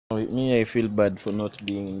me, I feel bad for not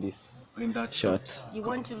being in this. In that shot. You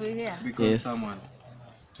want to be here? Because Yes. someone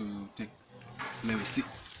to take. Let me see.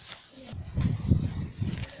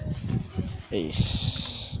 Hey.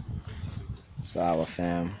 Sawa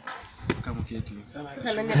fam. Come Caitlin.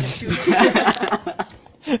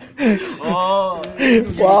 Oh.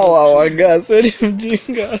 Wow, waga, sorry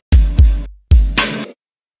mjinga.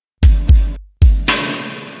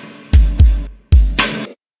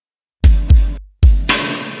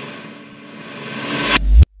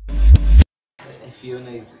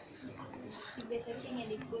 Fiona is. You better sing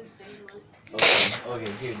and it goes very well.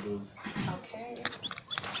 Okay, here it goes. Okay.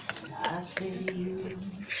 I say to you,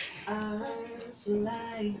 I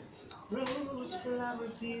fly, rose flower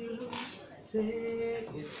view, take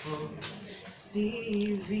it from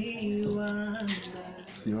Stevie Wonder.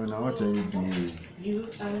 Fiona, what are you doing? You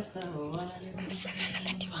are the one.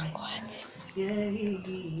 Yeah,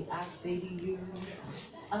 I say to you,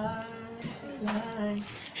 I fly,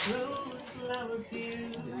 rose flower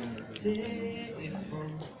view, take it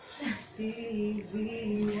from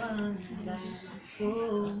Stevie Wonder.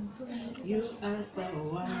 You are the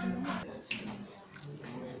one.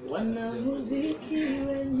 Wanamuziki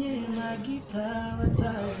wenye magita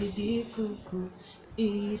watazidi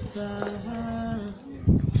kukuita.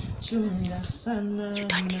 Chunga sana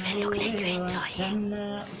na wale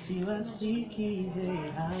wachana usiwasikize.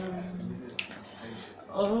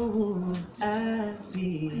 Oh,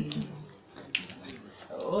 happy.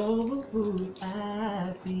 Oh,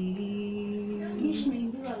 happy.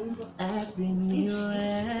 Happy New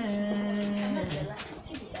Year.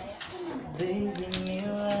 Baby New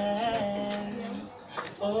Year.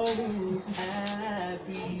 Oh,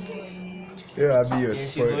 happy. Yo, Abby, you're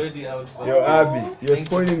spoiling. Yo, Abby, you're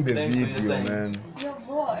spoiling the video, man. Your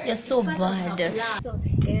voice. You're so bad. So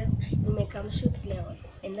guys, you may come shoot Leo,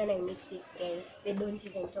 and then I meet these guys. They don't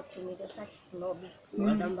even talk to me. They're such snobs.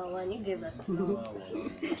 Number one, you guys are snobs.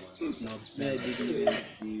 I didn't even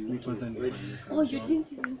see you. It wasn't. Oh, you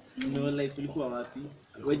didn't even see me. No, like,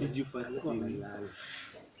 where did you first see me?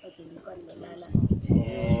 Okay, look on the Lala.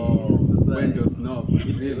 When you're snob.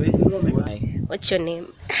 What's your name?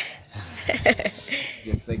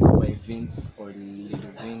 Just like by Vince or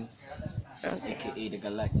Little Vince, Okay. aka the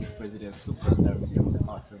Galactic President Superstar Mr.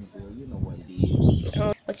 Awesomeville. You know what it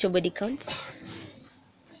is. What's your body count?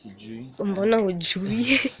 Sijui. Mbona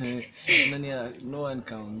hujui? No one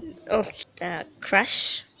counts. Okay.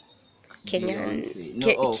 Crush? Kenyan. Beyonce.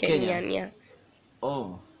 No, Kenyan, Kenya. yeah.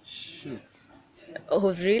 Oh, shoot.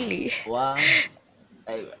 Oh, really? Wow.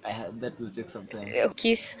 That will take some time.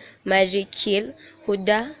 Kiss, marry, kill,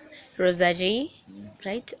 Huda, Rosary,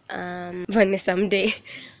 right? Vanessa Mdee.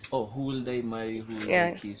 Oh, who will they marry? Who will Yeah,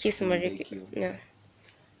 they kiss? kiss, Who will marry, they kill. kill? Yeah.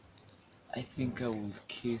 I think I will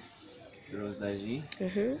kiss Rosary,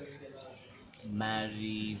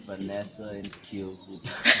 marry Vanessa, and kill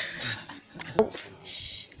Huda.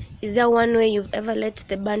 Is there one way you've ever let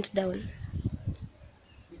the band down?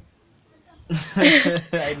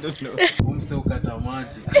 I don't know. Umse ukata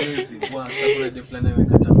maji crazy. Kwa sababu ile fulani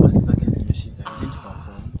amekata maji zake zimeshika. Didn't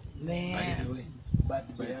perform. Man.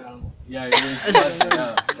 Birthday yangu. Yeah, it was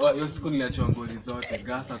birthday. Oh, hiyo siku niliachwa ngori zote.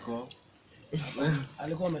 Gasa ko.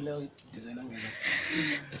 Alikuwa ameleo designer ngeza.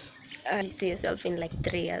 You see yourself in like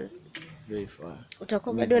 3 years. Very far.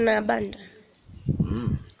 Utakuwa bado na band?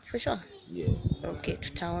 For sure. Yeah. Okay,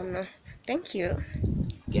 tutaona. Thank you.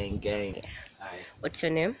 Gang gang. What's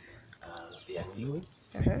your name? Young Lou.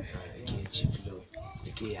 Chief Lou.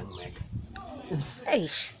 Young Meg. Hey,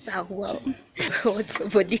 so well. What's your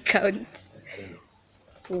body count? I don't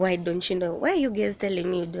know. Why don't you know? Why are you guys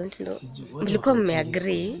telling me you don't know? What Mlikuwa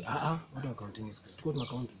mmeagree. What are counting is what my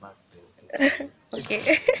count back then.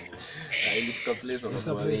 Okay. Ilifika place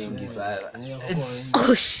wakakuwa wengi sana.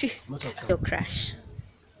 Oh shit. Your crush.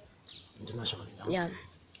 International. Yeah.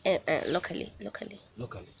 Locally. Locally.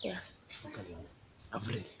 Yeah. Locally.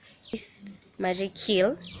 Average. Marie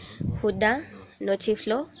Kill, Huda,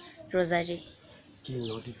 Notiflo, Rosary. Kill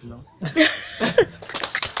Notiflo.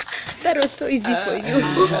 That was so easy for you.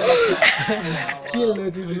 Kill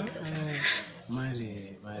Notiflo.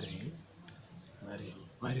 Marry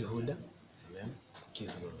Huda. And then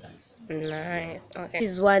kiss Rosary. Nice. Okay.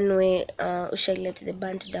 This is one way Usha let the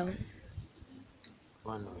band down.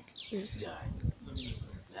 One way.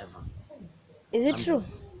 Never. Is it true?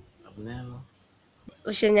 I've never.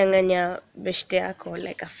 Ushanyanganya beshte yako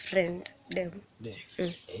like a friend them.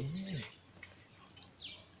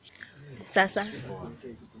 Sasa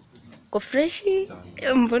ko freshi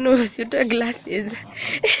mbona usitoe glasses?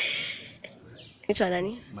 Inaitwa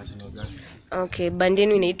nani? Martin August. Okay, band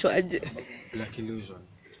yenu inaitwa aje? Black Illusion.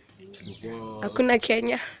 Hakuna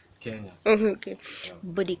Kenya. Kenya. Okay.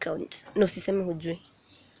 Body count. No, sisemi hujui.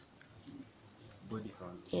 Body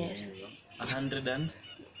count. Yes. 100 and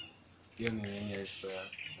Hiyo ni nini ya historia?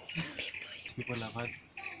 People have had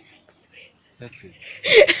sex with.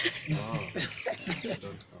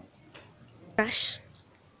 Don't count. Crush.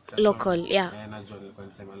 Local, yeah. Najua nilikuwa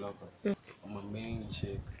nisema local. My main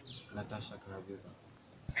chick, Natasha Kahaviza.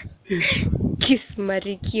 Kiss,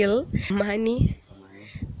 marry, kill. Money.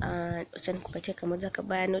 Acha nikupatie kamoja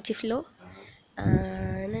kabaya, Notiflow.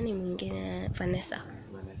 Nani mwingine? Vanessa.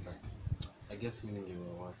 I guess mimi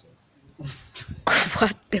ningewa wote.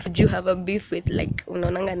 What do you have a beef with? Like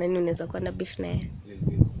unaonanga nani unaweza kuwa na beef naye?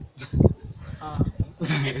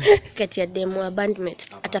 Kati ya demo wa bandmate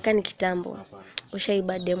ataka ni kitambo.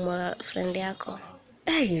 Ushaiba demo wa friend yako.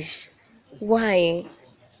 Aish. Why?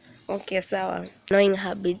 Okay, sawa. Knowing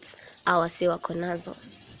habits awase wako nazo.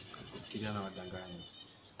 Kufikiria na wadanganya.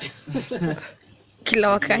 Kila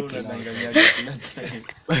wakati.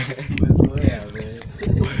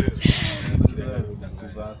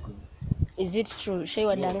 Is it true? Shai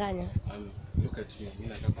wadanganya? Look at me. Mimi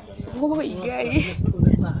nataka kudanganya. Oh, guys.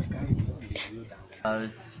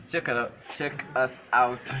 check us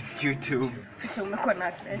out on YouTube. Tumekuwa na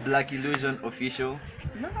accent. Black Ilussion official.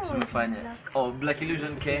 Tumefanya. Oh, Black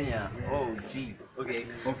Ilussion Kenya. Oh, jeez. Okay.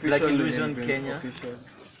 Black Ilussion Kenya.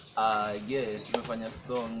 Yeah, tumefanya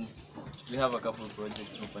songs. We have a couple of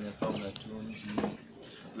projects. Tumefanya song na tunes.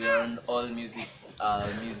 We are on all music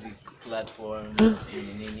platforms.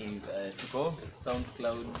 Tuko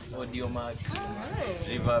SoundCloud, AudioMac,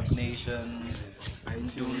 Reverb Nation,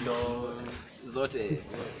 Dundo, zote.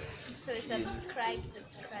 So subscribe.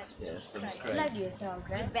 Yeah, subscribe. Plug yourselves,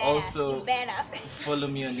 eh? Also, you better. follow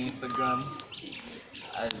me on Instagram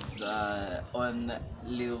as on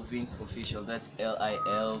Lil Vince Official. That's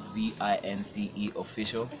LILVINCE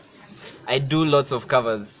Official. I do lots of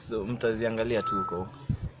covers, so mtaziangalia tu huko.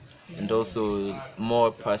 And also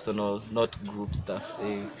more personal, not group stuff.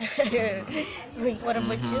 What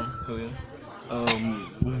about you?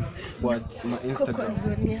 What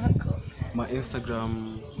my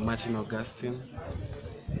Instagram Martin Augustine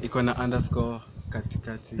iko na underscore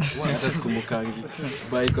katikati. Sasa kumukangi.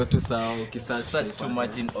 But iko tu sawa Search to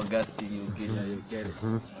Martin Augustine, you get it.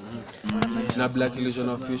 Na Black Ilussion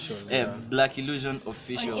Official. Yeah, Black Ilussion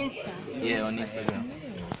Official. On Insta? Yeah, on Instagram.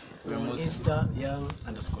 So on Insta,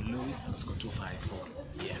 young_Louis_254.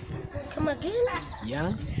 Yeah. Come again?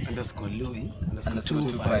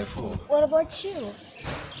 Young_Louis_254. What about you?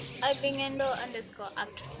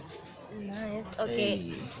 Ibingendo_actress. Nice. Okay.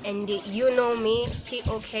 Hey. And you know me,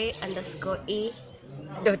 POK_E.R.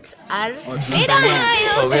 They don't know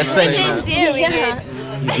you. Oh, we're signing Just serious.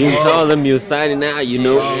 You didn't tell them you're signing out, you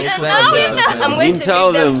know. I'm going to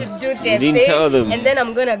leave them to do their thing, and then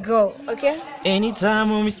I'm gonna go. Okay?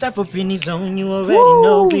 Anytime when we step up in the zone, you already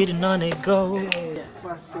know we done on it go.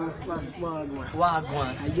 First things first, Wagwan.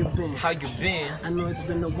 Wagwan. How you been? I know it's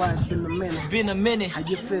been a while, it's been a minute. It's been a minute. How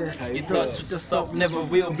you feel? You thought to stop, never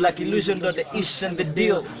will. Black Ilussion got the ish and the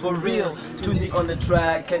deal. For real. 20 on the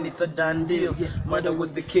track and it's a done deal. Mother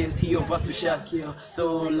was the case, he of us who shot.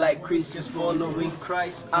 So like Christians following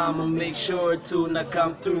Christ, I'ma make sure to not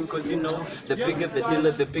come through. Cause you know, the bigger the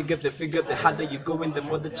dealer, the bigger the figure, the harder you going, the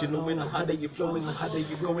more that you know, and the harder you flowing, the harder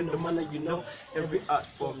you going, the more you know. Every art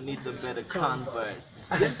form needs a better converse.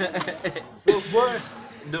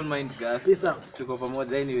 Don't mind, guys. Peace out. Tuko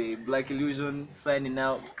pamoja anyway. Black Ilussion signing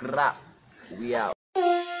out. Crap. We out.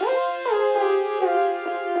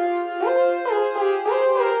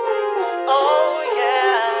 Oh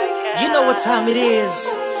yeah. You know what time it is.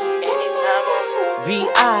 Anytime.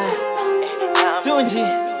 B.I. Tunji.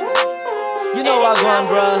 You know I gone,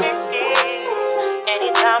 bruh.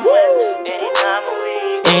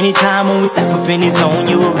 Anytime when we step up in his zone,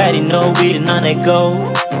 you already know we done on it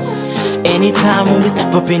go. Anytime when we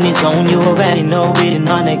step up in his zone, you already know we done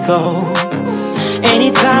on it go.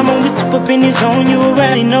 Anytime when we step up in his zone, you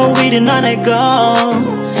already know we done on it go.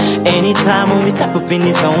 Anytime when we step up in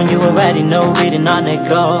his zone, you already know we done on it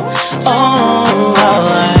go.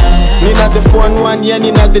 Nina the phone one, yeah,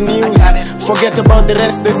 Nina the news. Forget about the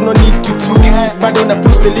rest, there's no need to choose. But don't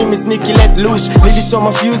push the limits, Nicky let loose. Leave it on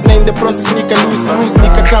my fuse, now in the process, Nika lose.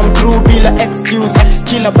 Nika come through, bila excuse.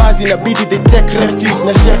 Killer bars in a biddy, they take refuge.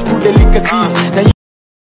 Na chef to delicacies.